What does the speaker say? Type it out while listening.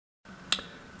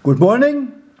Good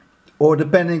morning, or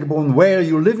depending upon where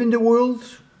you live in the world,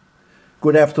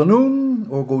 good afternoon,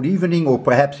 or good evening, or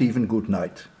perhaps even good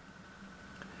night.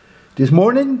 This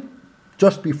morning,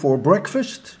 just before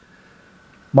breakfast,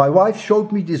 my wife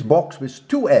showed me this box with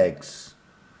 2 eggs.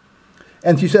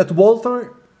 And she said,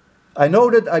 "Walter, I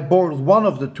know that I boiled one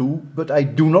of the 2, but I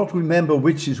do not remember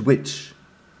which is which."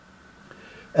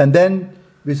 And then,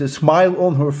 with a smile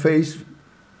on her face,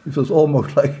 it was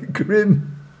almost like a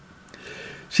grin,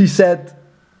 she said,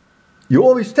 "You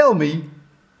always tell me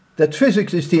that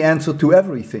physics is the answer to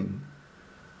everything.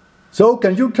 So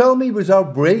can you tell me,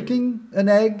 without breaking an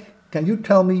egg, can you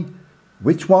tell me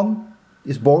which one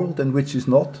is boiled and which is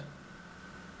not?"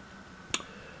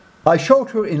 I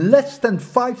showed her in less than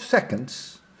 5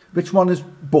 seconds which one is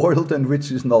boiled and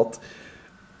which is not,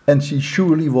 and she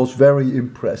surely was very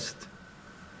impressed.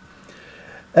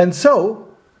 And so,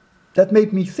 that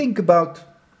made me think about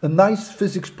a nice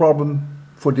physics problem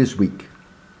for this week.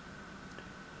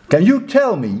 Can you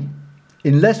tell me,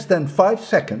 in less than 5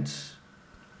 seconds,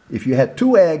 if you had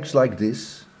 2 eggs like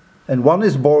this, and one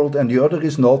is boiled and the other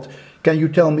is not, can you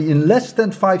tell me in less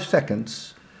than 5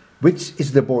 seconds which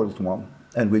is the boiled one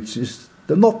and which is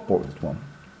the not boiled one?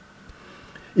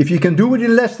 If you can do it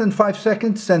in less than 5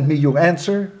 seconds, send me your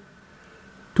answer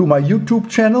to my YouTube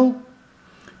channel,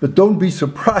 but don't be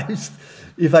surprised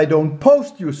if I don't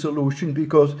post your solution,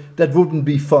 because that wouldn't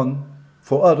be fun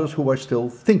for others who are still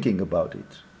thinking about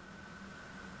it.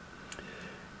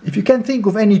 If you can think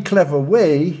of any clever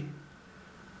way,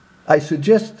 I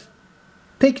suggest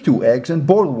take 2 eggs and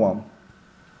boil one.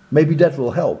 Maybe that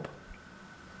will help.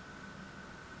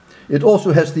 It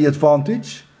also has the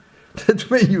advantage that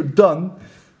when you're done,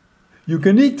 you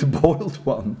can eat the boiled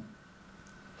one.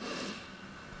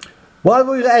 While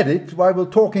we're at it, while we're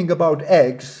talking about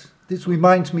eggs, this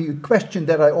reminds me of a question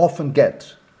that I often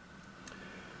get.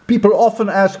 People often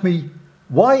ask me,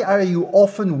 why are you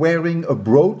often wearing a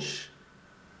brooch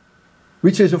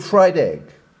which is a fried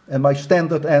egg? And my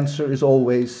standard answer is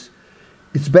always,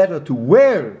 it's better to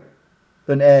wear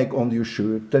an egg on your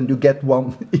shirt than to get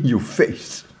one in your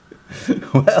face.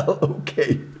 Well,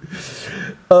 okay.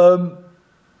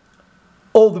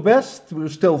 All the best, we're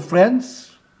still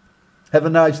friends. Have a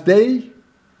nice day.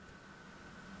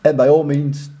 And by all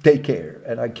means, take care.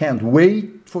 And I can't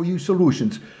wait for your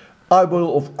solutions. I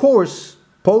will, of course,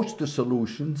 post the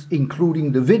solutions,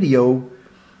 including the video,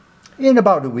 in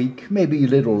about a week, maybe a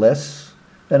little less.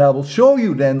 And I will show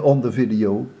you then on the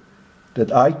video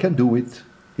that I can do it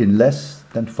in less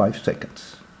than 5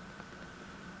 seconds.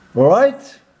 All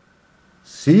right?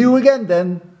 See you again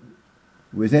then,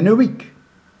 within a week.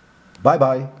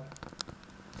 Bye-bye.